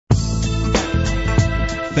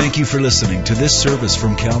Thank you for listening to this service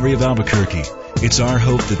from Calvary of Albuquerque. It's our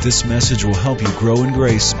hope that this message will help you grow in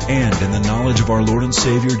grace and in the knowledge of our Lord and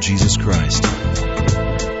Savior, Jesus Christ.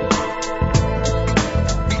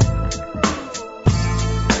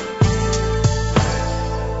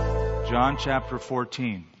 John chapter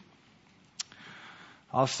 14.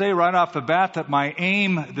 I'll say right off the bat that my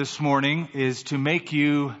aim this morning is to make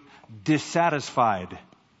you dissatisfied.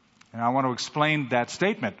 And I want to explain that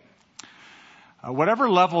statement. Whatever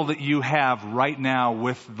level that you have right now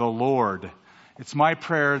with the Lord, it's my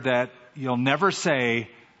prayer that you'll never say,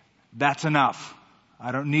 that's enough.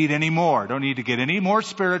 I don't need any more. I don't need to get any more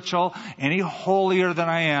spiritual, any holier than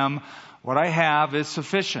I am. What I have is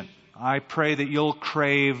sufficient. I pray that you'll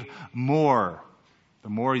crave more, the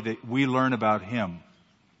more that we learn about Him.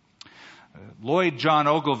 Lloyd John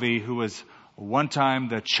Ogilvie, who was one time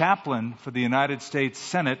the chaplain for the United States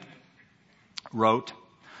Senate, wrote,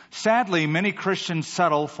 "Sadly, many Christians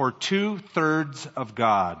settle for 2/3 of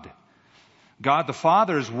God. God the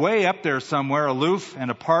Father is way up there somewhere, aloof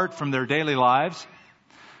and apart from their daily lives.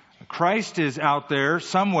 Christ is out there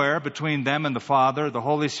somewhere between them and the Father. The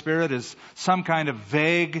Holy Spirit is some kind of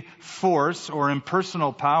vague force or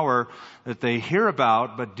impersonal power that they hear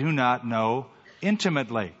about but do not know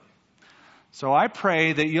intimately." So I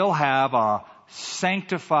pray that you'll have a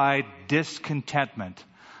sanctified discontentment,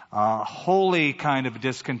 a holy kind of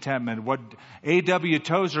discontentment, what A.W.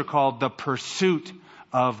 Tozer called the pursuit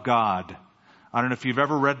of God. I don't know if you've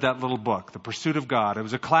ever read that little book, The Pursuit of God. It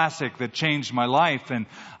was a classic that changed my life, and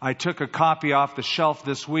I took a copy off the shelf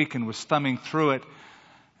this week and was thumbing through it.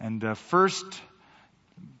 And the first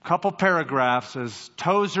couple paragraphs, as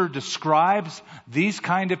Tozer describes these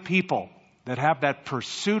kind of people that have that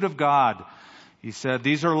pursuit of God, he said,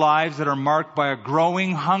 these are lives that are marked by a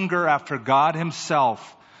growing hunger after God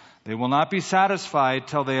Himself. They will not be satisfied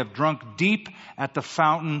till they have drunk deep at the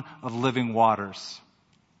fountain of living waters.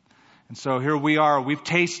 And so here we are. We've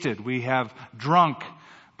tasted. We have drunk.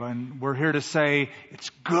 But we're here to say,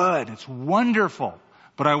 it's good. It's wonderful.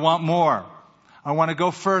 But I want more. I want to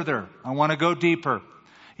go further. I want to go deeper.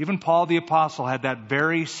 Even Paul the Apostle had that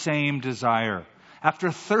very same desire.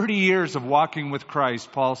 After 30 years of walking with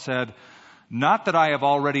Christ, Paul said, "Not that I have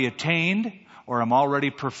already attained or am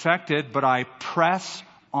already perfected, but I press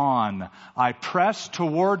on. I press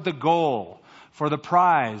toward the goal for the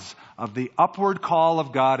prize of the upward call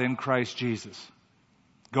of God in Christ Jesus."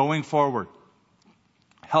 Going forward.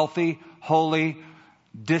 Healthy, holy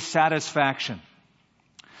dissatisfaction.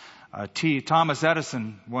 Thomas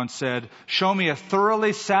Edison once said, "Show me a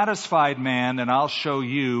thoroughly satisfied man and I'll show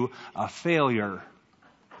you a failure."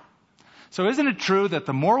 So isn't it true that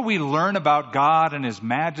the more we learn about God and His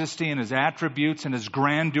majesty and His attributes and His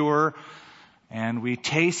grandeur, and we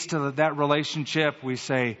taste that relationship, we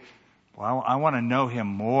say, well, I want to know Him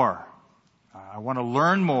more. I want to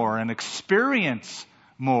learn more and experience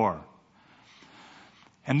more.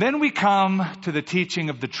 And then we come to the teaching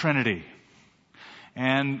of the Trinity.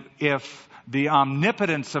 And if the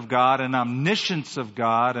omnipotence of God and omniscience of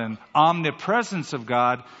God and omnipresence of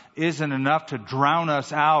God isn't enough to drown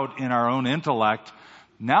us out in our own intellect,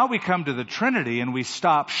 now we come to the Trinity and we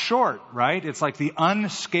stop short, right? It's like the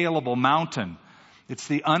unscalable mountain. It's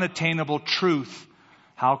the unattainable truth.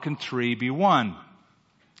 How can three be one?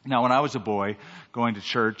 Now, when I was a boy going to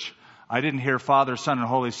church, I didn't hear Father, Son, and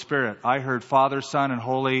Holy Spirit. I heard Father, Son, and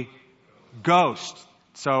Holy Ghost.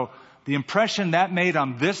 So the impression that made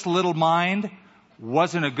on this little mind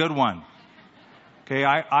wasn't a good one. Okay,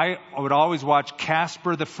 I would always watch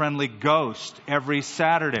Casper the Friendly Ghost every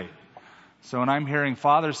Saturday. So when I'm hearing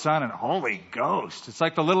Father, Son, and Holy Ghost, it's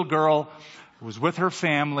like the little girl who was with her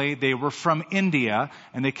family. They were from India,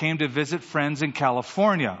 and they came to visit friends in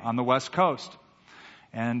California on the West Coast.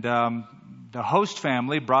 And the host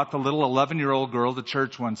family brought the little 11-year-old girl to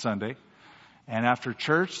church one Sunday. And after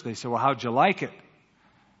church, they said, "Well, how'd you like it?"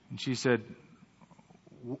 And she said,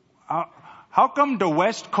 "How come the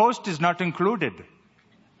West Coast is not included?"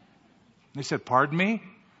 They said, "Pardon me?"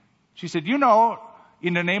 She said, "You know,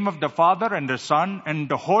 in the name of the Father and the Son and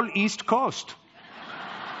the whole East Coast."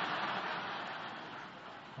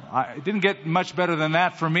 It didn't get much better than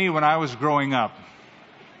that for me when I was growing up.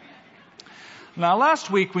 Now, last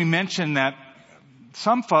week we mentioned that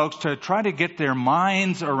some folks, to try to get their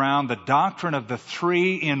minds around the doctrine of the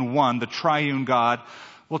three-in-one, the Triune God,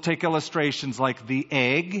 will take illustrations like the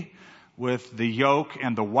egg with the yolk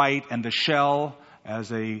and the white and the shell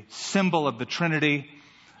as a symbol of the Trinity,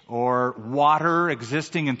 or water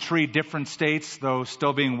existing in three different states, though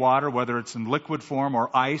still being water, whether it's in liquid form or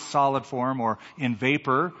ice, solid form, or in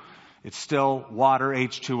vapor. It's still water,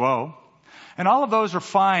 H2O. And all of those are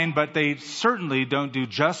fine, but they certainly don't do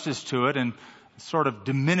justice to it and sort of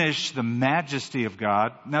diminish the majesty of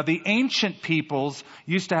God. Now, the ancient peoples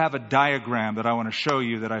used to have a diagram that I want to show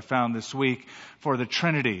you that I found this week for the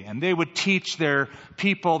Trinity. And they would teach their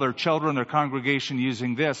people, their children, their congregation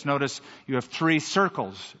using this. Notice you have 3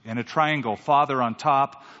 circles in a triangle. Father on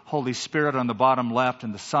top, Holy Spirit on the bottom left,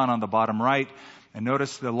 and the Son on the bottom right. And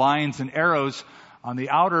notice the lines and arrows on the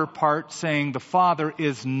outer part saying the Father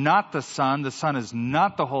is not the Son is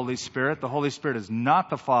not the Holy Spirit is not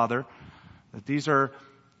the Father. That these are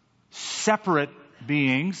separate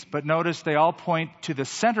beings, but notice they all point to the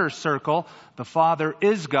center circle. The Father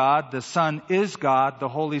is God, the Son is God, the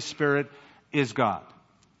Holy Spirit is God.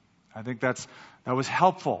 I think that was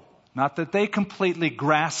helpful. Not that they completely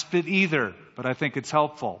grasped it either, but I think it's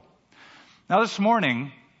helpful. Now this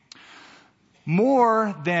morning,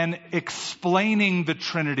 more than explaining the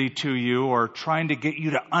Trinity to you or trying to get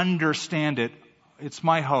you to understand it, it's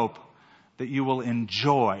my hope that you will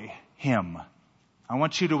enjoy Him. I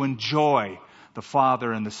want you to enjoy the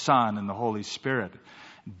Father and the Son and the Holy Spirit.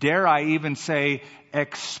 Dare I even say,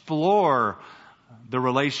 explore the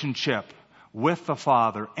relationship with the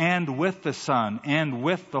Father and with the Son and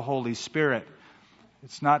with the Holy Spirit.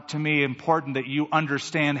 It's not to me important that you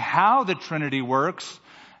understand how the Trinity works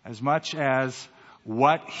as much as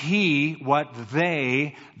what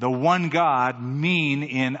they, the one God, mean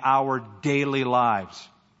in our daily lives.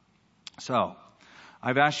 So,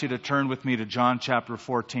 I've asked you to turn with me to John chapter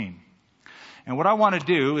 14. And what I want to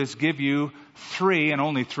do is give you 3, and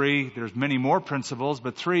only 3, there's many more principles,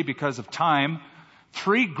 but 3 because of time,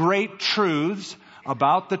 3 great truths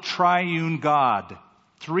about the Triune God.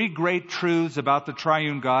 3 great truths about the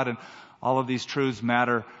Triune God, and all of these truths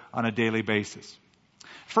matter on a daily basis.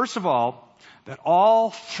 First of all, that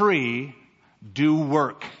all 3 do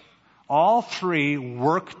work. All 3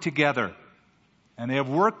 work together. And they have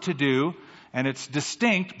work to do, and it's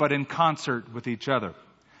distinct but in concert with each other.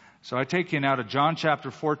 So I take you now to John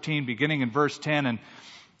chapter 14, beginning in verse 10. And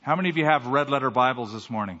how many of you have red letter Bibles this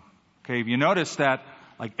morning? Okay, you notice that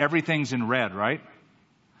like everything's in red, right?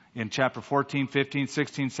 In chapter 14, 15,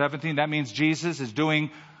 16, 17, that means Jesus is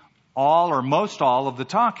doing all or most all of the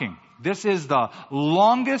talking. This is the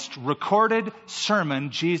longest recorded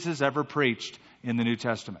sermon Jesus ever preached in the New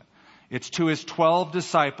Testament. It's to His 12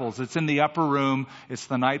 disciples. It's in the upper room. It's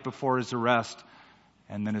the night before His arrest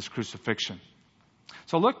and then His crucifixion.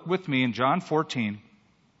 So look with me in John 14,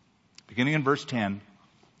 beginning in verse 10,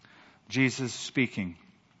 Jesus speaking.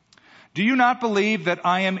 Do you not believe that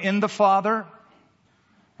I am in the Father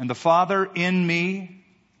and the Father in me?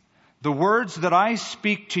 The words that I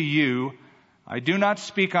speak to you, I do not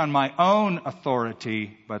speak on my own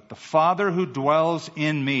authority, but the Father who dwells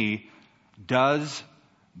in me does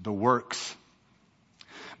the works.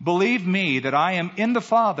 Believe me that I am in the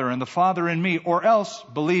Father and the Father in me, or else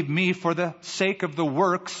believe me for the sake of the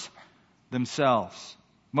works themselves.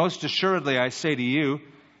 Most assuredly I say to you,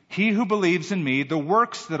 he who believes in me, the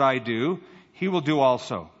works that I do, he will do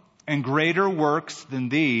also. And greater works than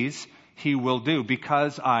these he will do,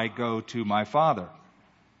 because I go to my Father.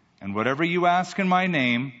 And whatever you ask in my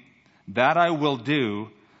name, that I will do,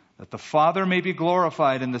 that the Father may be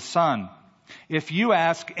glorified in the Son. If you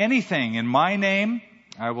ask anything in my name,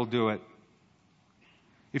 I will do it.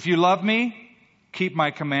 If you love me, keep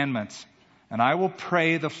my commandments, and I will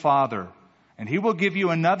pray the Father, and He will give you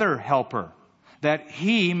another helper, that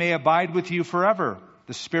He may abide with you forever,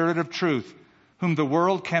 the Spirit of truth, whom the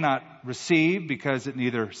world cannot receive because it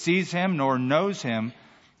neither sees Him nor knows Him,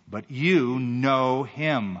 but you know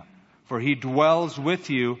Him, for He dwells with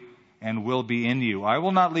you and will be in you. I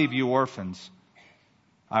will not leave you orphans.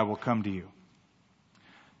 I will come to you.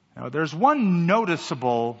 Now, there's one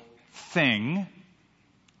noticeable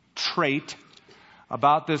trait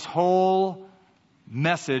about this whole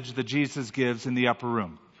message that Jesus gives in the upper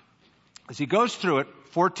room. As He goes through it,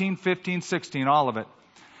 14, 15, 16, all of it,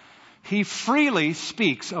 He freely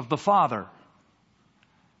speaks of the Father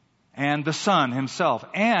and the Son Himself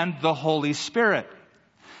and the Holy Spirit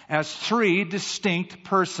as 3 distinct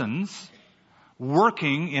persons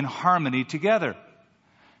working in harmony together.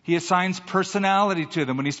 He assigns personality to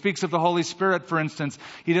them. When He speaks of the Holy Spirit, for instance,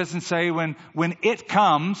 He doesn't say when it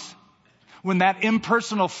comes, when that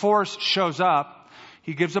impersonal force shows up,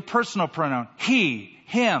 He gives a personal pronoun. He,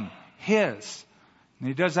 him, his. And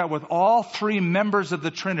He does that with all 3 members of the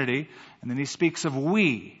Trinity. And then He speaks of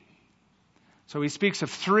we. So He speaks of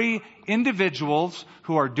 3 individuals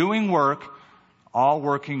who are doing work, all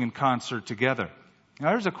working in concert together. Now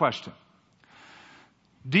there's a question.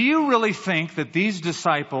 Do you really think that these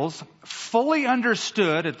disciples fully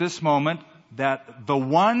understood at this moment that the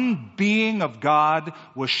one being of God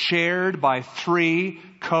was shared by three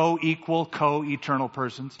co-equal, co-eternal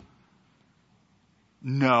persons?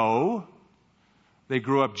 No. They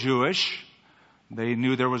grew up Jewish. They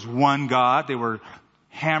knew there was one God. They were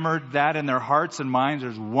hammered that in their hearts and minds.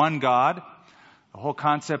 There's one God. The whole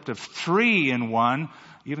concept of three in one,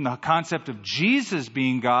 even the concept of Jesus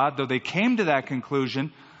being God, though they came to that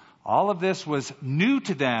conclusion, all of this was new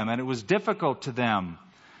to them and it was difficult to them.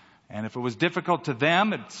 And if it was difficult to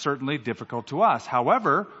them, it's certainly difficult to us.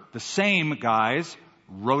 However, the same guys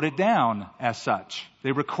wrote it down as such.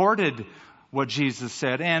 They recorded what Jesus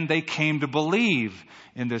said, and they came to believe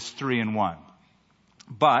in this three in one.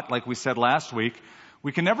 But, like we said last week,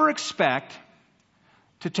 we can never expect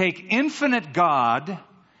to take infinite God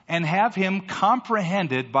and have Him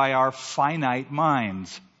comprehended by our finite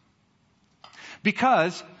minds.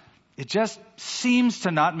 Because it just seems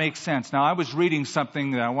to not make sense. Now, I was reading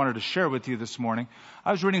something that I wanted to share with you this morning.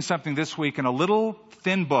 I was reading something this week in a little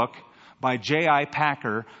thin book by J.I.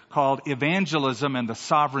 Packer called Evangelism and the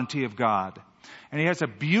Sovereignty of God. And he has a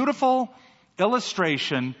beautiful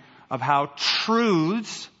illustration of how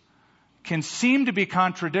truths can seem to be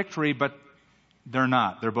contradictory, but they're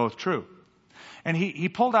not. They're both true. And he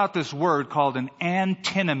pulled out this word called an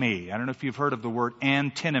antinomy. I don't know if you've heard of the word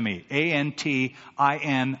antinomy. A-N-T-I-N-O-M-Y.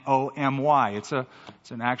 It's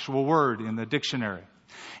an actual word in the dictionary.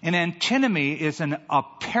 An antinomy is an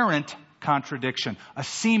apparent contradiction, a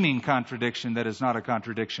seeming contradiction that is not a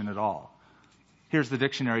contradiction at all. Here's the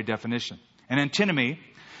dictionary definition. An antinomy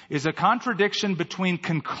is a contradiction between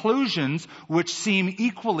conclusions which seem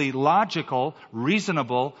equally logical,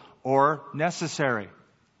 reasonable, or necessary.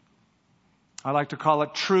 I like to call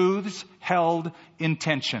it truths held in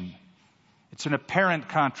tension. It's an apparent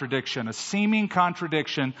contradiction, a seeming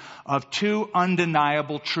contradiction of two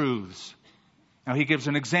undeniable truths. Now, he gives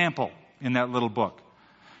an example in that little book.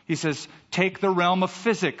 He says, take the realm of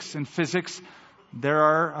physics. In physics, there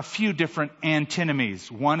are a few different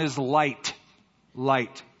antinomies. One is light.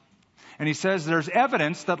 Light. And he says there's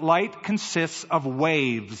evidence that light consists of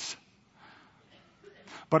waves.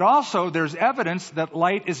 But also there's evidence that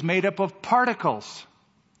light is made up of particles.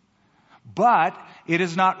 But it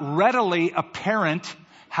is not readily apparent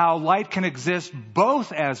how light can exist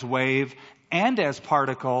both as wave and as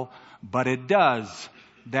particle, but it does.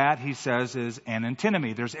 That, he says, is an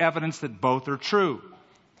antinomy. There's evidence that both are true.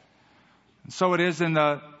 And so it is in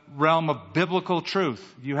the realm of biblical truth.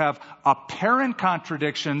 You have apparent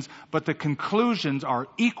contradictions, but the conclusions are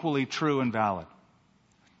equally true and valid.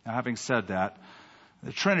 Now, having said that,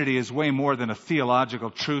 the Trinity is way more than a theological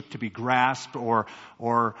truth to be grasped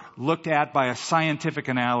or looked at by a scientific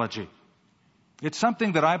analogy. It's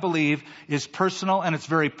something that I believe is personal and it's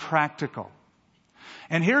very practical.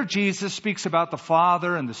 And here Jesus speaks about the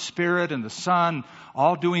Father and the Spirit and the Son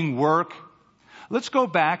all doing work. Let's go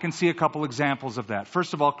back and see a couple examples of that.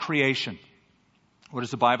 First of all, creation. What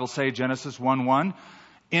does the Bible say? Genesis 1:1.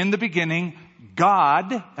 In the beginning,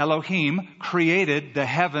 God, Elohim, created the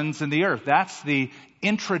heavens and the earth. That's the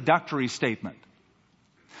introductory statement.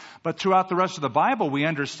 But throughout the rest of the Bible, we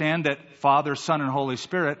understand that Father, Son, and Holy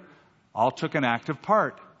Spirit all took an active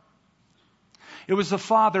part. It was the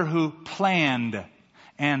Father who planned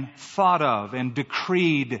and thought of and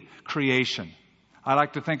decreed creation. I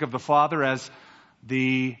like to think of the Father as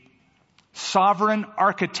the sovereign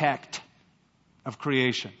architect of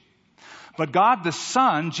creation. But God the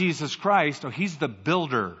Son, Jesus Christ, He's the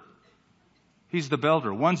builder. He's the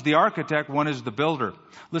builder. One's the architect, one is the builder.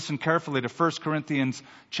 Listen carefully to 1 Corinthians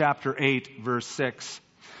chapter 8, verse 6.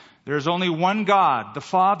 There's only one God, the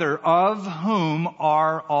Father, of whom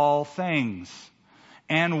are all things,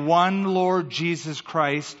 and one Lord Jesus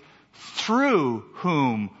Christ, through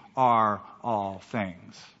whom are all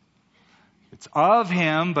things. It's of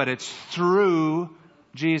Him, but it's through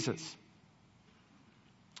Jesus.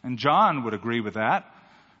 And John would agree with that.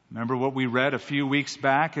 Remember what we read a few weeks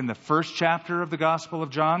back in the first chapter of the Gospel of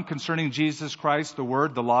John concerning Jesus Christ, the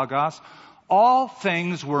Word, the Logos. All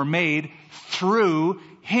things were made through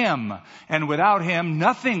Him, and without Him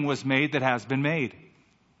nothing was made that has been made.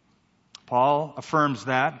 Paul affirms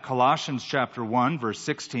that, Colossians chapter 1, verse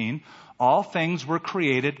 16. All things were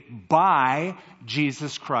created by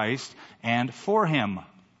Jesus Christ and for Him.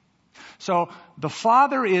 So the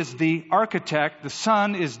Father is the architect, the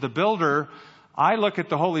Son is the builder. I look at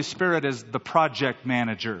the Holy Spirit as the project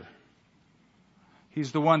manager.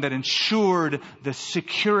 He's the one that ensured the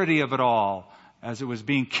security of it all as it was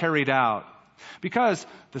being carried out. Because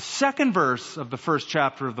the second verse of the first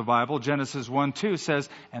chapter of the Bible, Genesis 1:2, says,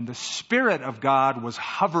 and the Spirit of God was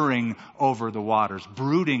hovering over the waters.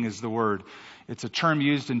 Brooding is the word. It's a term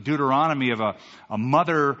used in Deuteronomy of a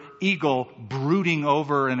mother eagle brooding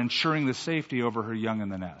over and ensuring the safety over her young in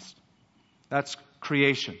the nest. That's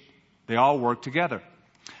creation. They all work together.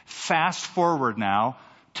 Fast forward now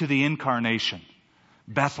to the incarnation,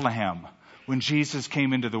 Bethlehem, when Jesus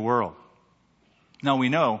came into the world. Now we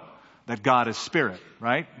know that God is spirit,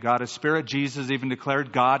 right? God is spirit. Jesus even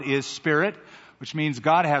declared God is spirit, which means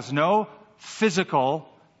God has no physical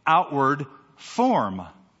outward form.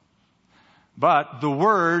 But the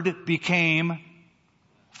Word became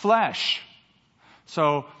flesh.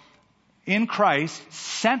 So in Christ,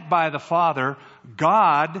 sent by the Father,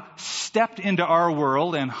 God stepped into our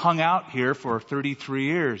world and hung out here for 33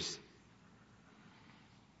 years.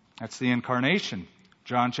 That's the incarnation.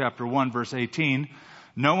 John chapter 1, verse 18.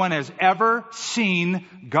 No one has ever seen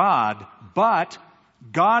God, but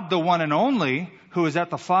God, the one and only, who is at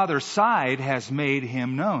the Father's side, has made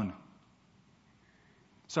him known.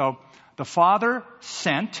 So, the Father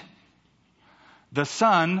sent, the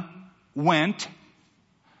Son went,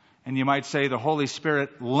 and you might say the Holy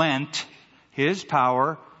Spirit lent His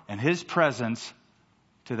power and His presence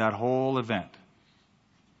to that whole event.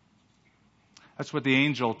 That's what the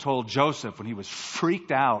angel told Joseph when he was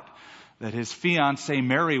freaked out that his fiancée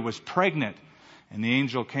Mary was pregnant. And the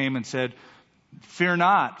angel came and said, fear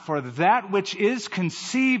not, for that which is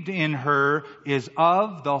conceived in her is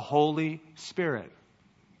of the Holy Spirit.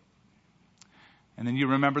 And then you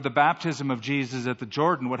remember the baptism of Jesus at the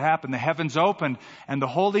Jordan. What happened? The heavens opened and the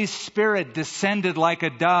Holy Spirit descended like a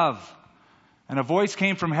dove. And a voice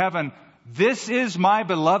came from heaven, this is my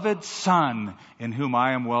beloved Son, in whom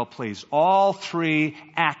I am well pleased. All three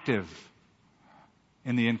active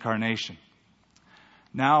in the incarnation.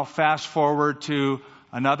 Now fast forward to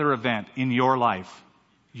another event in your life,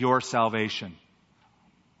 your salvation,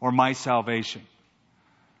 or my salvation.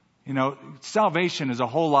 You know, salvation is a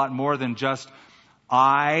whole lot more than just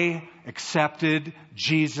I accepted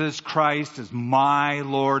Jesus Christ as my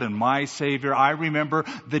Lord and my Savior. I remember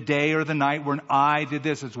the day or the night when I did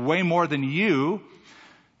this. It's way more than you.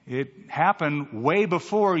 It happened way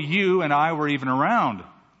before you and I were even around.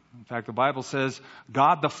 In fact, the Bible says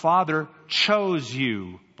God the Father chose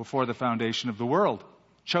you before the foundation of the world.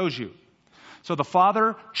 Chose you. So the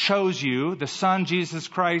Father chose you. The Son, Jesus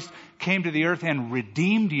Christ, came to the earth and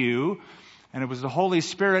redeemed you. And it was the Holy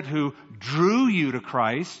Spirit who drew you to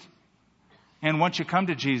Christ. And once you come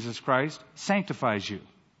to Jesus Christ, sanctifies you.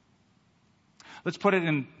 Let's put it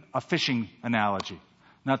in a fishing analogy.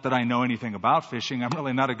 Not that I know anything about fishing. I'm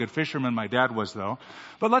really not a good fisherman. My dad was, though.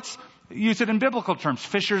 But let's use it in biblical terms.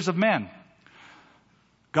 Fishers of men.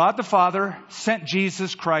 God the Father sent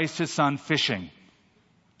Jesus Christ, His Son, fishing.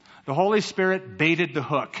 The Holy Spirit baited the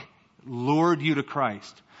hook, lured you to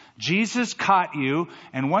Christ. Jesus caught you,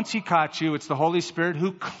 and once He caught you, it's the Holy Spirit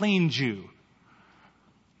who cleaned you.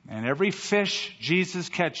 And every fish Jesus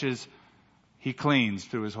catches, He cleans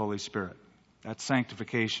through His Holy Spirit. That's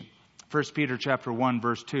sanctification. 1 Peter chapter 1,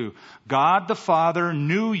 verse 2. God the Father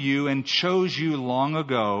knew you and chose you long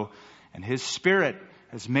ago, and His Spirit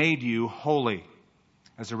has made you holy.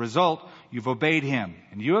 As a result, you've obeyed Him,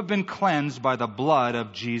 and you have been cleansed by the blood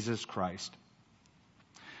of Jesus Christ.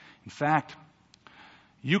 In fact,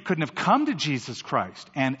 you couldn't have come to Jesus Christ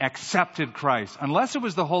and accepted Christ unless it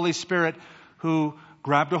was the Holy Spirit who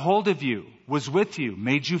grabbed a hold of you, was with you,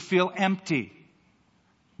 made you feel empty,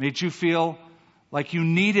 made you feel like you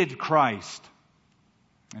needed Christ.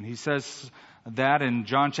 And He says that in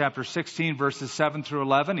John chapter 16, verses 7 through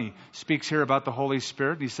 11. He speaks here about the Holy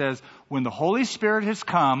Spirit. He says, when the Holy Spirit has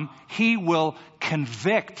come, He will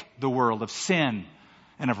convict the world of sin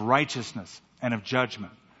and of righteousness and of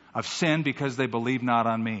judgment. Of sin because they believe not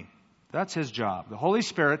on me. That's His job. The Holy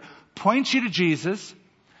Spirit points you to Jesus.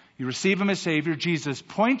 You receive Him as Savior. Jesus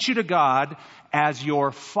points you to God as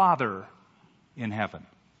your Father in heaven.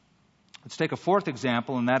 Let's take a fourth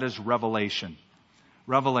example, and that is revelation.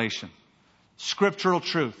 Revelation. Scriptural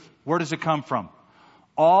truth. Where does it come from?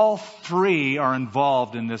 All three are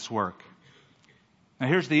involved in this work. Now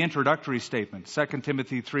here's the introductory statement. 2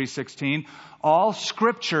 Timothy 3:16. All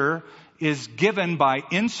Scripture is given by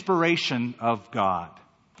inspiration of God.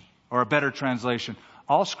 Or a better translation,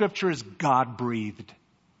 all Scripture is God-breathed.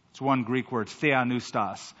 It's one Greek word,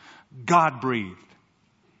 theanoustos. God-breathed.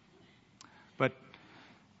 But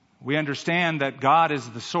we understand that God is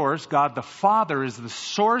the source. God the Father is the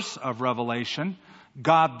source of revelation.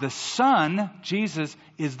 God the Son, Jesus,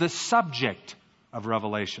 is the subject of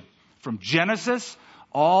revelation. From Genesis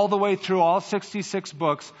all the way through all 66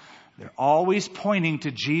 books, They're always pointing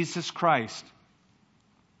to Jesus Christ.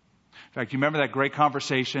 In fact, you remember that great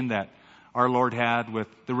conversation that our Lord had with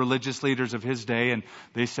the religious leaders of his day, and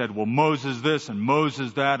they said, well, Moses this and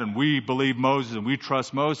Moses that, and we believe Moses and we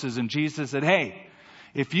trust Moses. And Jesus said, hey,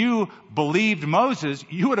 if you believed Moses,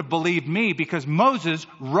 you would have believed me because Moses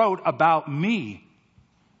wrote about me.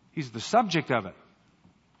 He's the subject of it.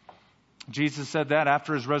 Jesus said that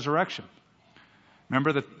after his resurrection.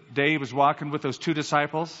 Remember the day he was walking with those two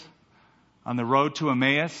disciples on the road to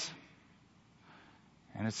Emmaus?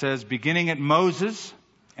 And it says, beginning at Moses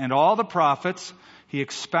and all the prophets, he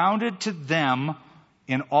expounded to them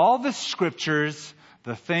in all the scriptures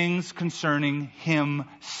the things concerning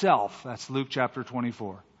himself. That's Luke chapter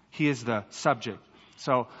 24. He is the subject.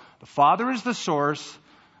 So the Father is the source.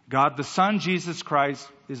 God the Son, Jesus Christ,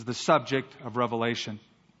 is the subject of revelation.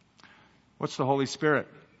 What's the Holy Spirit?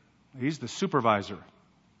 He's the supervisor.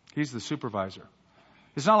 He's the supervisor.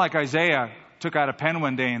 It's not like Isaiah took out a pen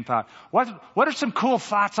one day and thought, what are some cool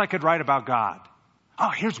thoughts I could write about God? Oh,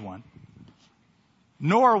 here's one.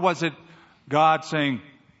 Nor was it God saying,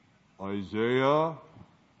 Isaiah.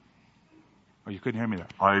 Oh, you couldn't hear me there.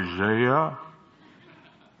 Isaiah,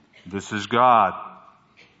 this is God.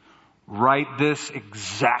 Write this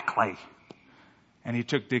exactly. And he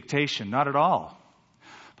took dictation. Not at all.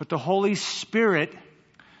 But the Holy Spirit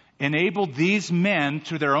enabled these men,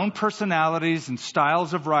 through their own personalities and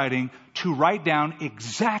styles of writing, to write down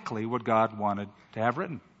exactly what God wanted to have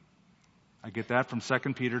written. I get that from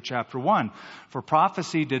 2 Peter chapter 1. For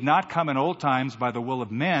prophecy did not come in old times by the will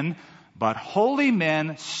of men, but holy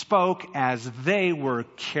men spoke as they were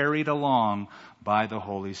carried along by the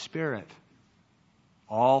Holy Spirit.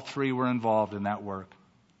 All three were involved in that work.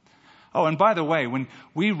 Oh, and by the way, when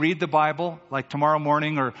we read the Bible, like tomorrow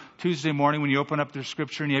morning or Tuesday morning when you open up the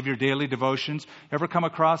scripture and you have your daily devotions, ever come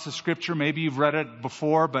across a scripture, maybe you've read it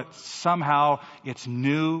before, but somehow it's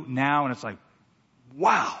new now and it's like,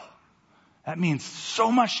 wow, that means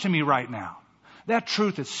so much to me right now. That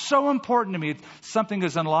truth is so important to me. Something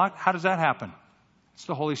is unlocked. How does that happen? It's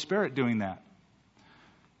the Holy Spirit doing that.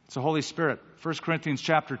 It's the Holy Spirit. 1 Corinthians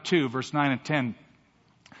chapter 2, verse 9 and 10.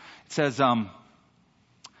 It says,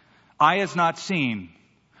 eye has not seen,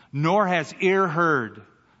 nor has ear heard,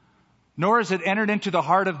 nor has it entered into the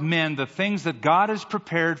heart of men the things that God has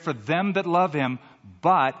prepared for them that love him,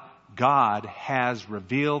 but God has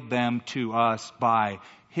revealed them to us by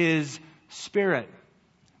his Spirit.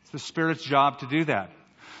 It's the Spirit's job to do that.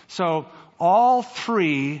 So all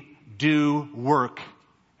three do work,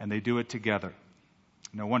 and they do it together.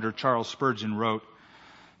 No wonder Charles Spurgeon wrote,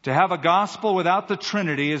 to have a gospel without the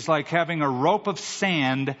Trinity is like having a rope of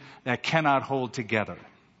sand that cannot hold together.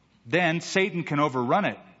 Then Satan can overrun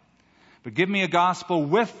it. But give me a gospel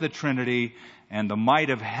with the Trinity, and the might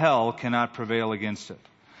of hell cannot prevail against it.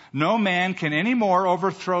 No man can any more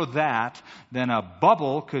overthrow that than a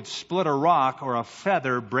bubble could split a rock or a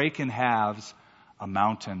feather break in halves a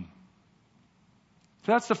mountain.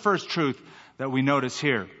 So that's the first truth that we notice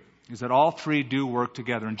here, is that all three do work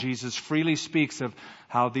together. And Jesus freely speaks of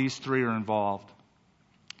how these three are involved.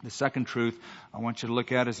 The second truth I want you to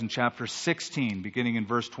look at is in chapter 16, beginning in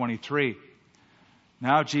verse 23.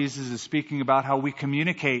 Now Jesus is speaking about how we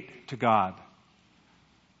communicate to God.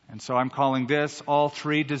 And so I'm calling this, all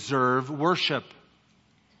three deserve worship.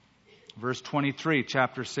 Verse 23,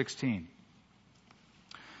 chapter 16.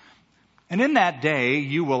 And in that day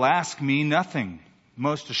you will ask me nothing.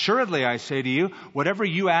 Most assuredly I say to you, whatever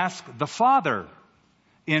you ask the Father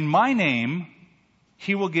in my name,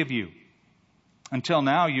 he will give you. Until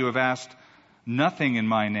now you have asked nothing in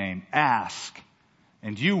my name. Ask,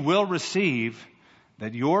 and you will receive,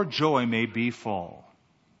 that your joy may be full.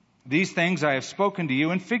 These things I have spoken to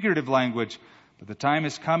you in figurative language, but the time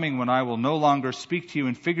is coming when I will no longer speak to you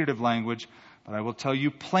in figurative language, but I will tell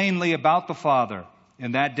you plainly about the Father.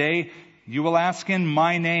 In that day you will ask in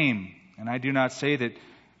my name, and I do not say that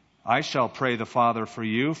I shall pray the Father for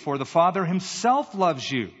you, for the Father himself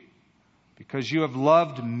loves you, because you have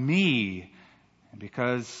loved me, and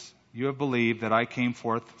because you have believed that I came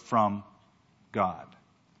forth from God.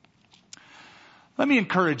 Let me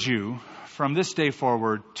encourage you from this day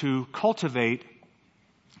forward to cultivate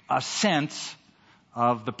a sense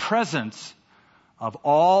of the presence of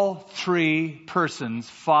all three persons,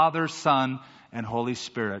 Father, Son, and Holy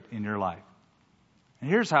Spirit in your life. And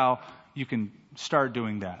here's how you can start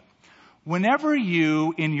doing that. Whenever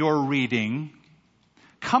you, in your reading,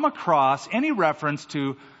 come across any reference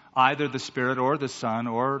to either the Spirit or the Son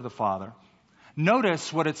or the Father,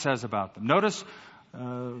 notice what it says about them. Notice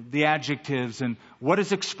the adjectives and what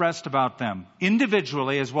is expressed about them,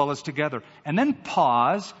 individually as well as together. And then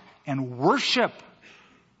pause and worship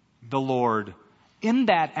the Lord in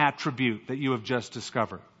that attribute that you have just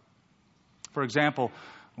discovered. For example,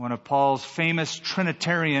 one of Paul's famous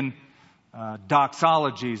Trinitarian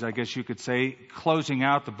doxologies, I guess you could say, closing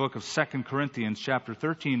out the book of 2 Corinthians chapter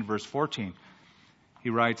 13, verse 14. He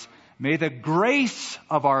writes, "May the grace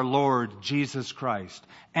of our Lord Jesus Christ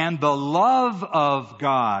and the love of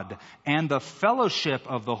God and the fellowship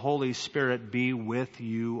of the Holy Spirit be with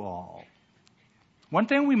you all." One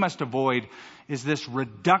thing we must avoid is this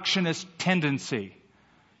reductionist tendency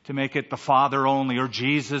to make it the Father only or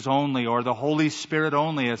Jesus only or the Holy Spirit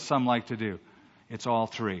only, as some like to do. It's all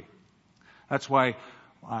three. That's why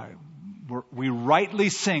we rightly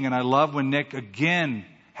sing, and I love when Nick again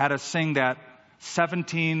had us sing that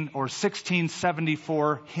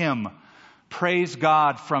 1674 hymn, "Praise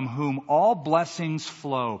God from whom all blessings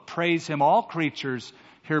flow. Praise Him, all creatures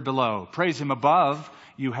here below. Praise Him above,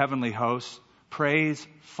 you heavenly hosts. Praise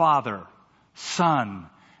Father, Son,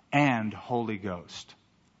 and Holy Ghost."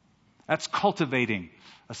 That's cultivating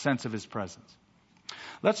a sense of His presence.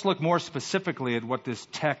 Let's look more specifically at what this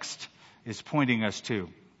text is pointing us to,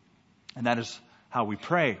 and that is how we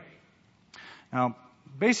pray. Now,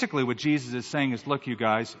 basically what Jesus is saying is, look, you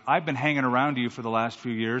guys, I've been hanging around you for the last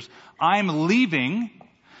few years. I'm leaving.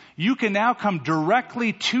 You can now come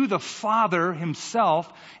directly to the Father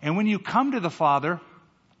Himself, and when you come to the Father,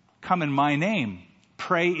 come in my name.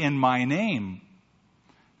 Pray in my name.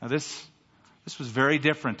 Now this was very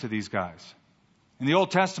different to these guys. In the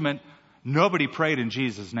Old Testament, nobody prayed in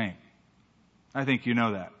Jesus' name. I think you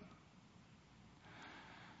know that.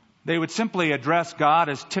 They would simply address God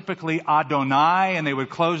as typically Adonai, and they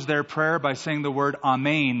would close their prayer by saying the word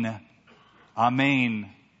Amen.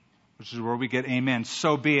 Amen. Which is where we get amen.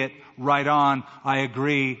 So be it. Right on. I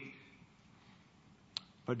agree.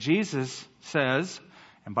 But Jesus says,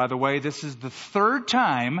 and by the way, this is the third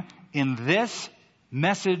time in this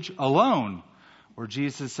message alone where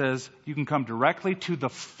Jesus says you can come directly to the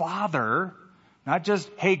Father, not just,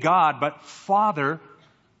 hey God, but Father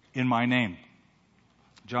in my name.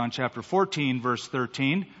 John chapter 14, verse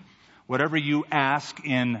 13, whatever you ask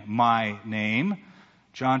in my name.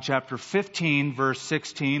 John chapter 15, verse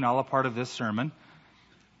 16, all a part of this sermon.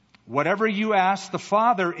 Whatever you ask the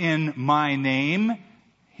Father in my name,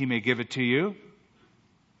 He may give it to you.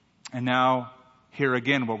 And now, hear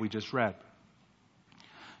again what we just read.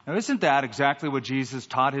 Now, isn't that exactly what Jesus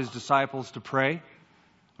taught His disciples to pray?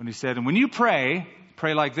 When He said, and when you pray,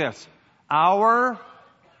 pray like this: Our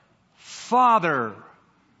Father,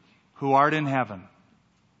 who art in heaven.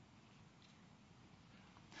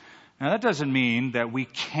 Now that doesn't mean that we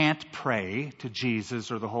can't pray to Jesus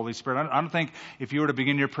or the Holy Spirit. I don't think if you were to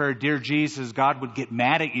begin your prayer, "Dear Jesus," God would get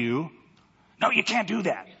mad at you. No, you can't do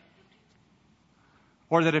that.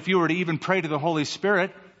 Or that if you were to even pray to the Holy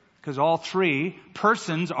Spirit, because all three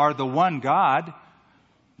persons are the one God,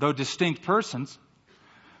 though distinct persons.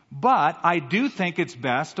 But I do think it's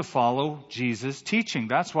best to follow Jesus' teaching.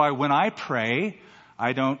 That's why when I pray,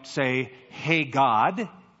 I don't say, "Hey God,"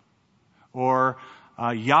 or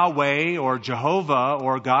Yahweh, or Jehovah,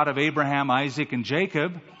 or God of Abraham, Isaac, and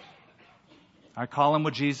Jacob. I call Him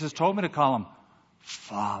what Jesus told me to call Him: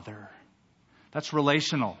 Father. That's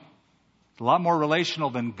relational. It's a lot more relational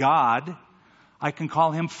than God. I can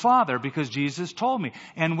call Him Father because Jesus told me.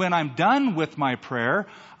 And when I'm done with my prayer,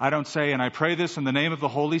 I don't say, "And I pray this in the name of the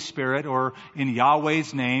Holy Spirit," or "in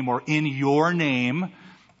Yahweh's name," or "in your name."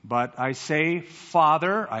 But I say,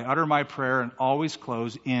 "Father," I utter my prayer and always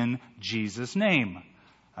close in Jesus' name.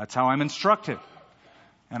 That's how I'm instructed.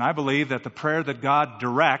 And I believe that the prayer that God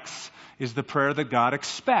directs is the prayer that God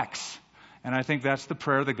expects. And I think that's the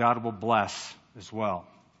prayer that God will bless as well.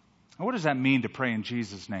 Now, what does that mean to pray in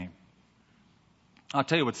Jesus' name? I'll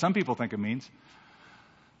tell you what some people think it means.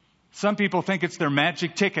 Some people think it's their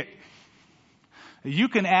magic ticket. You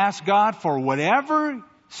can ask God for whatever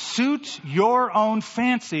suits your own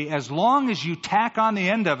fancy as long as you tack on the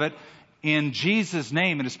end of it in Jesus'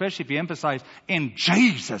 name, and especially if you emphasize "in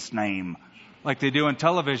Jesus' name," like they do on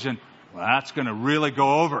television. Well, that's going to really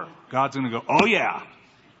go over. God's going to go, "Oh yeah.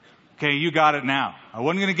 Okay, you got it now. I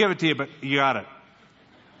wasn't going to give it to you, but you got it."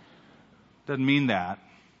 Doesn't mean that.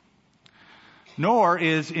 Nor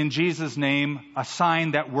is "in Jesus' name" a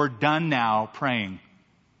sign that we're done now praying.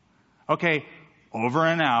 Okay, over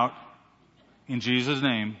and out. In Jesus'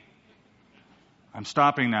 name. I'm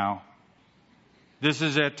stopping now. This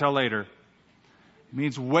is it till later. It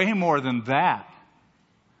means way more than that.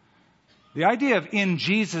 The idea of "in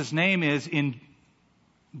Jesus' name" is in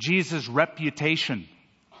Jesus' reputation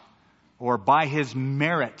or by His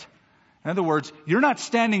merit. In other words, you're not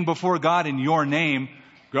standing before God in your name.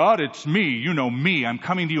 "God, it's me. You know me. I'm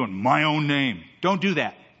coming to you in my own name." Don't do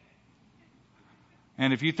that.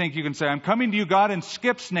 And if you think you can say, I'm coming to you, God, in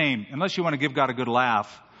Skip's name, unless you want to give God a good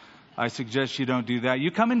laugh, I suggest you don't do that. You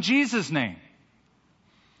come in Jesus' name.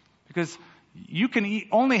 Because you can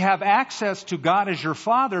only have access to God as your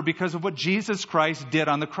Father because of what Jesus Christ did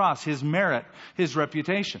on the cross, His merit, His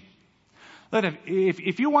reputation.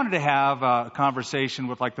 If you wanted to have a conversation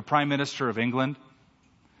with like the Prime Minister of England,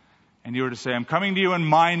 and you were to say, I'm coming to you in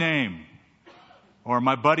my name, or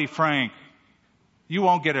my buddy Frank, you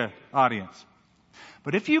won't get an audience.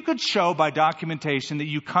 But if you could show by documentation that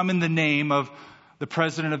you come in the name of the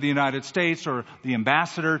President of the United States, or the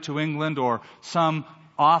ambassador to England, or some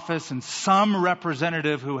office and some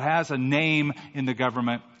representative who has a name in the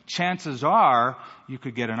government, chances are you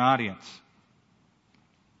could get an audience.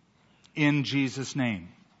 In Jesus' name.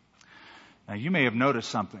 Now you may have noticed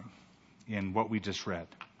something in what we just read.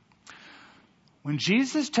 When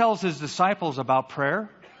Jesus tells His disciples about prayer,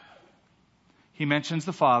 He mentions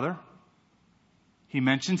the Father. He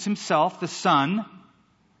mentions Himself, the Son.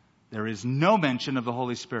 There is no mention of the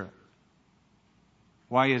Holy Spirit.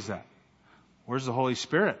 Why is that? Where's the Holy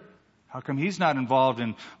Spirit? How come He's not involved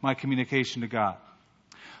in my communication to God?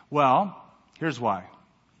 Well, here's why.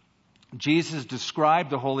 Jesus described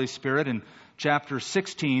the Holy Spirit in chapter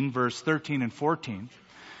 16, verse 13 and 14.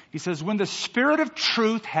 He says, when the Spirit of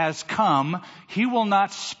truth has come, He will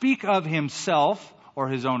not speak of Himself or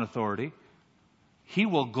His own authority. He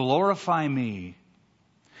will glorify me.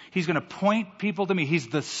 He's going to point people to me. He's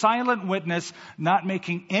the silent witness, not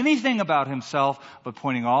making anything about Himself, but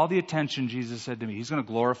pointing all the attention, Jesus said to me. He's going to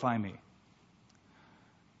glorify me.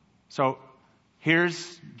 So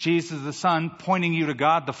here's Jesus the Son pointing you to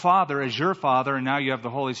God the Father as your Father, and now you have the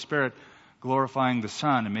Holy Spirit glorifying the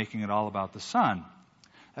Son and making it all about the Son.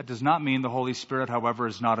 That does not mean the Holy Spirit, however,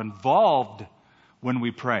 is not involved when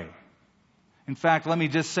we pray. In fact, let me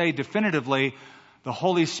just say definitively, the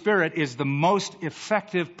Holy Spirit is the most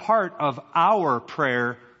effective part of our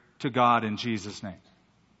prayer to God in Jesus' name.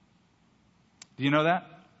 Do you know that?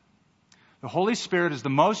 The Holy Spirit is the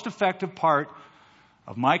most effective part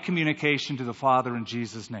of my communication to the Father in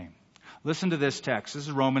Jesus' name. Listen to this text. This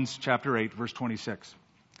is Romans chapter 8, verse 26.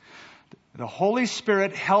 The Holy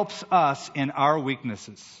Spirit helps us in our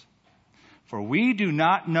weaknesses, for we do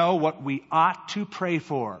not know what we ought to pray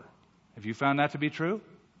for. Have you found that to be true?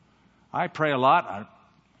 I pray a lot.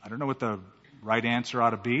 I don't know what the right answer ought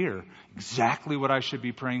to be or exactly what I should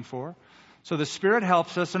be praying for. So the Spirit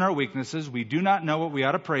helps us in our weaknesses. We do not know what we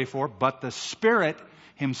ought to pray for, but the Spirit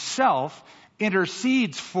Himself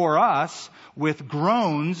intercedes for us with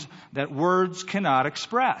groans that words cannot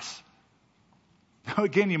express. Now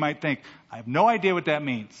again, you might think, I have no idea what that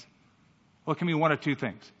means. Well, it can mean one of two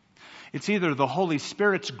things. It's either the Holy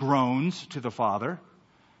Spirit's groans to the Father,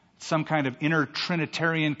 some kind of inner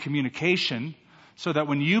Trinitarian communication, so that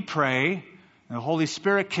when you pray, the Holy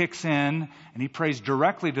Spirit kicks in and He prays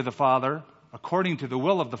directly to the Father according to the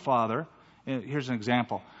will of the Father. Here's an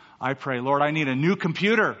example. I pray, Lord, I need a new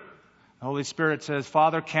computer. The Holy Spirit says,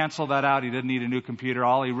 Father, cancel that out. He doesn't need a new computer.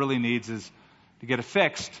 All he really needs is to get it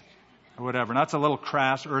fixed or whatever. And that's a little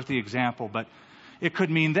crass, earthy example, but it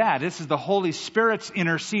could mean that. This is the Holy Spirit's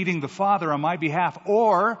interceding the Father on my behalf.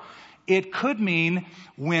 Or it could mean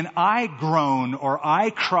when I groan or I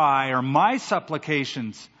cry or my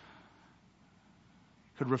supplications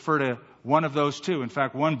could refer to one of those two. In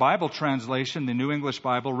fact, one Bible translation, the New English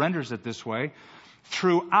Bible, renders it this way.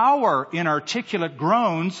 Through our inarticulate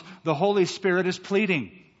groans, the Holy Spirit is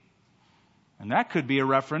pleading. And that could be a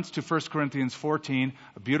reference to 1 Corinthians 14,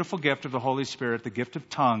 a beautiful gift of the Holy Spirit, the gift of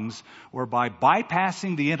tongues, whereby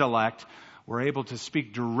bypassing the intellect, we're able to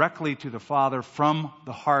speak directly to the Father from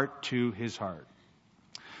the heart to His heart.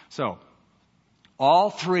 So,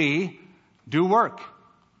 all three do work.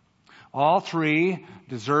 All three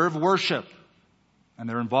deserve worship. And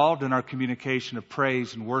they're involved in our communication of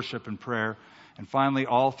praise and worship and prayer. And finally,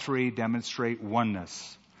 all three demonstrate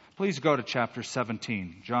oneness. Please go to chapter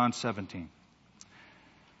 17, John 17.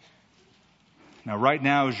 Now, right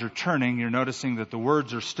now, as you're turning, you're noticing that the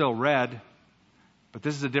words are still read, but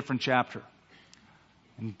this is a different chapter.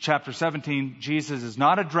 In chapter 17, Jesus is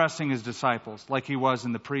not addressing His disciples like He was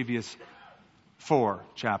in the previous 4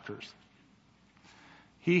 chapters.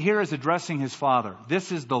 He here is addressing His Father.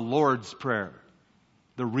 This is the Lord's Prayer,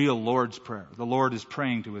 the real Lord's Prayer. The Lord is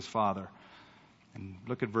praying to His Father. And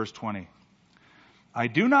look at verse 20. I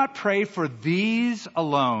do not pray for these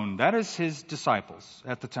alone, that is His disciples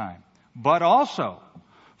at the time, but also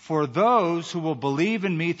for those who will believe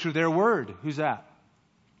in me through their word. Who's that?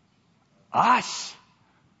 Us.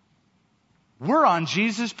 We're on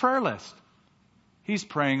Jesus' prayer list. He's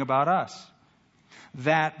praying about us.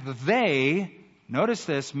 That they notice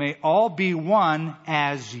this, may all be one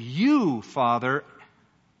as you, Father,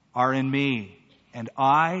 are in me, and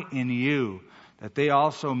I in you, that they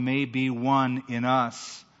also may be one in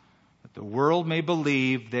us, that the world may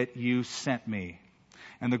believe that you sent me.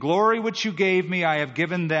 And the glory which you gave me I have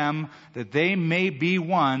given them, that they may be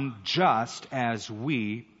one just as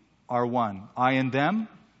we are one. I and them,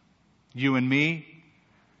 you and me,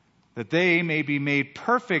 that they may be made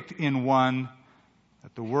perfect in one,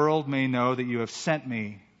 that the world may know that you have sent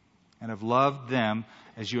me and have loved them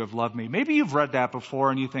as you have loved me. Maybe you've read that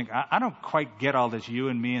before and you think, I don't quite get all this you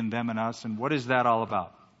and me and them and us, and what is that all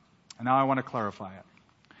about? And now I want to clarify it.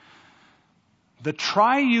 The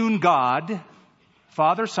Triune God,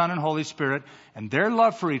 Father, Son, and Holy Spirit, and their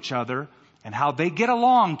love for each other and how they get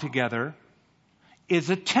along together is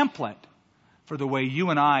a template for the way you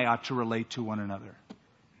and I ought to relate to one another.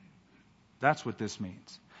 That's what this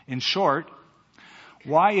means. In short,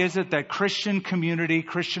 why is it that Christian community,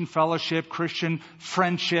 Christian fellowship, Christian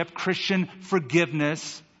friendship, Christian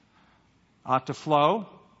forgiveness ought to flow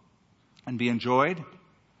and be enjoyed?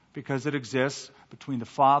 Because it exists between the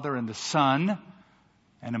Father and the Son,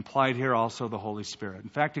 and implied here also the Holy Spirit. In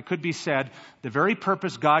fact, it could be said the very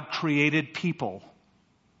purpose God created people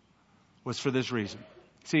was for this reason.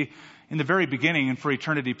 See, in the very beginning and for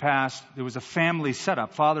eternity past, there was a family set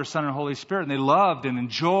up, Father, Son, and Holy Spirit, and they loved and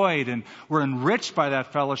enjoyed and were enriched by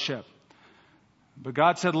that fellowship. But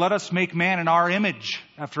God said, let us make man in our image,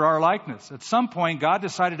 after our likeness. At some point, God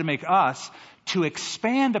decided to make us to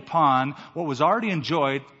expand upon what was already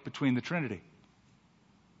enjoyed between the Trinity.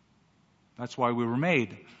 That's why we were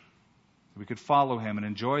made. We could follow Him and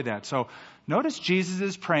enjoy that. So notice Jesus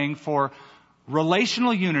is praying for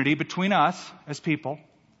relational unity between us as people,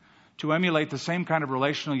 to emulate the same kind of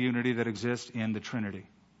relational unity that exists in the Trinity.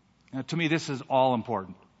 Now, to me, this is all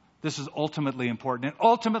important. This is ultimately important and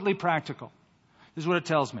ultimately practical. This is what it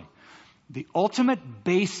tells me. The ultimate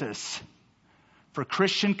basis for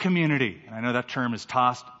Christian community, and I know that term is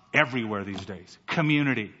tossed everywhere these days,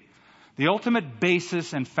 community. The ultimate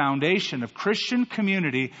basis and foundation of Christian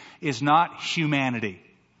community is not humanity.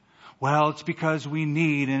 Well, it's because we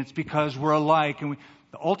need and it's because we're alike. The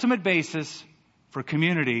ultimate basis for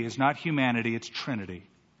community is not humanity, it's Trinity.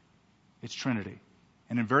 It's Trinity.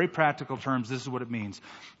 And in very practical terms, this is what it means.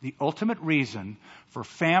 The ultimate reason for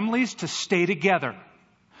families to stay together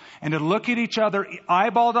and to look at each other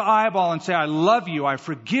eyeball to eyeball and say, I love you, I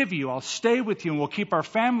forgive you, I'll stay with you, and we'll keep our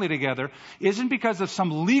family together, isn't because of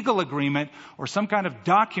some legal agreement or some kind of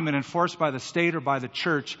document enforced by the state or by the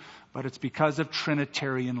church, but it's because of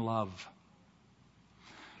Trinitarian love.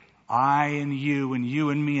 I and you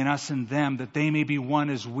and me and us and them, that they may be one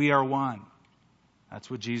as we are one. That's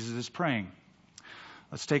what Jesus is praying.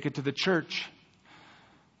 Let's take it to the church.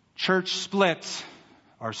 Church splits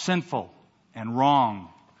are sinful and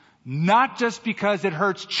wrong. Not just because it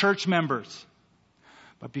hurts church members,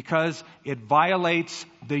 but because it violates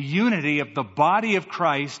the unity of the body of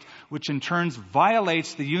Christ, which in turn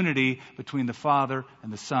violates the unity between the Father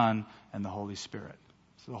and the Son and the Holy Spirit.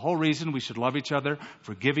 So the whole reason we should love each other,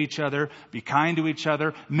 forgive each other, be kind to each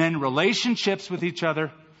other, mend relationships with each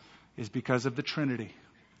other, is because of the Trinity.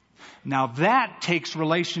 Now that takes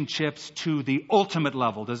relationships to the ultimate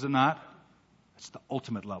level, does it not? It's the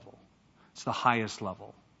ultimate level. It's the highest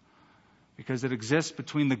level. Because it exists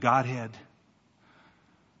between the Godhead.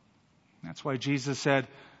 That's why Jesus said,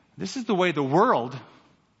 this is the way the world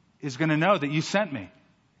is going to know that you sent me.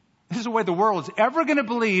 This is the way the world is ever going to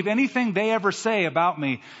believe anything they ever say about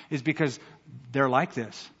me, is because they're like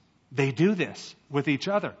this. They do this with each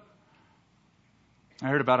other. I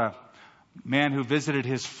heard about a man who visited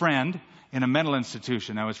his friend in a mental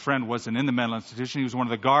institution. Now, his friend wasn't in the mental institution. He was one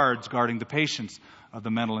of the guards guarding the patients of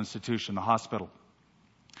the mental institution, the hospital.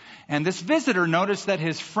 And this visitor noticed that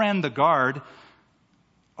his friend, the guard,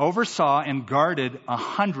 oversaw and guarded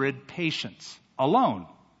 100 patients alone.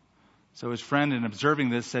 So his friend, in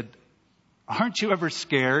observing this, said, aren't you ever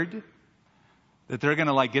scared that they're going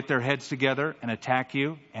to get their heads together and attack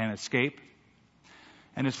you and escape?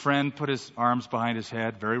 And his friend put his arms behind his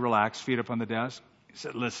head, very relaxed, feet up on the desk. He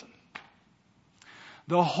said, listen,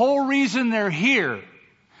 the whole reason they're here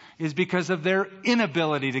is because of their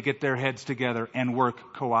inability to get their heads together and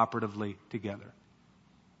work cooperatively together.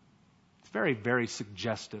 It's very, very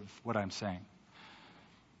suggestive, what I'm saying.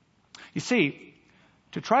 You see,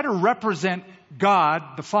 to try to represent God,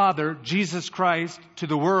 the Father, Jesus Christ, to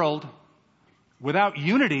the world without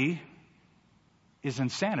unity is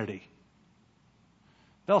insanity.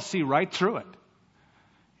 They'll see right through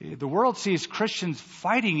it. The world sees Christians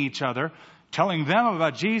fighting each other, telling them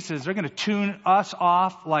about Jesus. They're going to tune us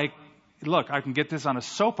off like look, I can get this on a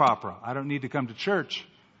soap opera. I don't need to come to church.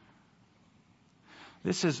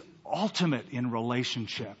 This is ultimate in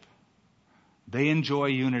relationship. They enjoy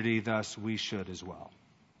unity, thus we should as well.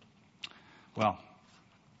 Well,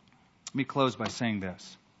 let me close by saying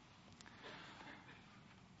this.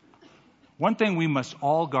 One thing we must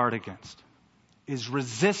all guard against is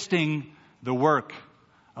resisting the work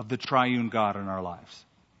of the Triune God in our lives.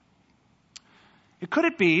 Could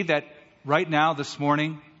it be that right now, this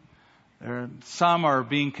morning, some are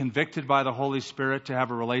being convicted by the Holy Spirit to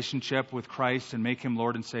have a relationship with Christ and make Him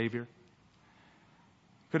Lord and Savior?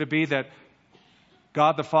 Could it be that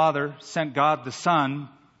God the Father sent God the Son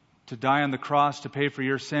to die on the cross to pay for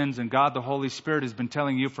your sins, and God the Holy Spirit has been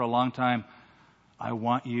telling you for a long time, I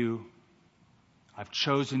want you. I've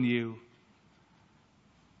chosen you.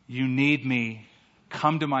 You need me.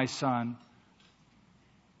 Come to my Son.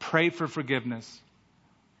 Pray for forgiveness.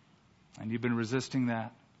 And you've been resisting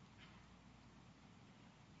that.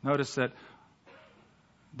 Notice that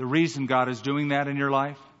the reason God is doing that in your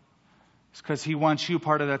life is because He wants you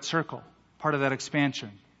part of that circle, part of that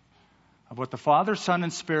expansion of what the Father, Son,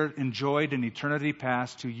 and Spirit enjoyed in eternity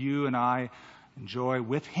past to you and I enjoy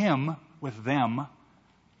with Him, with them,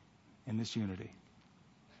 in this unity.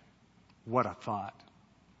 What a thought.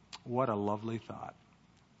 What a lovely thought.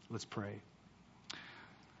 Let's pray.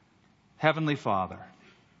 Heavenly Father,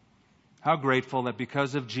 how grateful that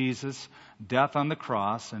because of Jesus' death on the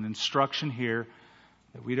cross and instruction here,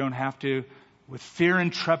 that we don't have to, with fear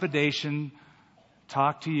and trepidation,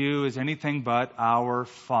 talk to you as anything but our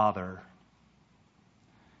Father.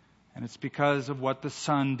 And it's because of what the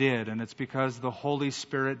Son did, and it's because the Holy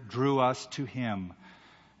Spirit drew us to Him.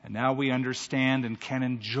 And now we understand and can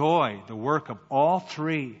enjoy the work of all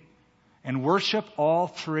three and worship all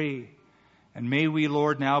three. And may we,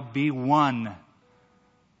 Lord, now be one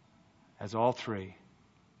as all three.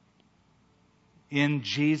 In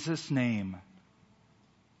Jesus' name,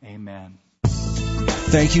 amen.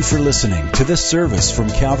 Thank you for listening to this service from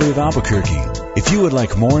Calvary of Albuquerque. If you would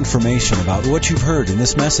like more information about what you've heard in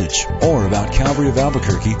this message or about Calvary of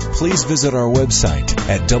Albuquerque, please visit our website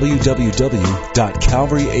at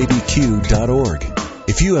www.calvaryabq.org.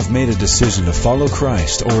 If you have made a decision to follow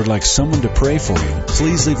Christ or would like someone to pray for you,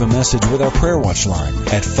 please leave a message with our Prayer Watch line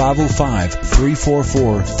at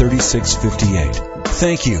 505-344-3658.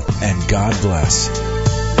 Thank you, and God bless.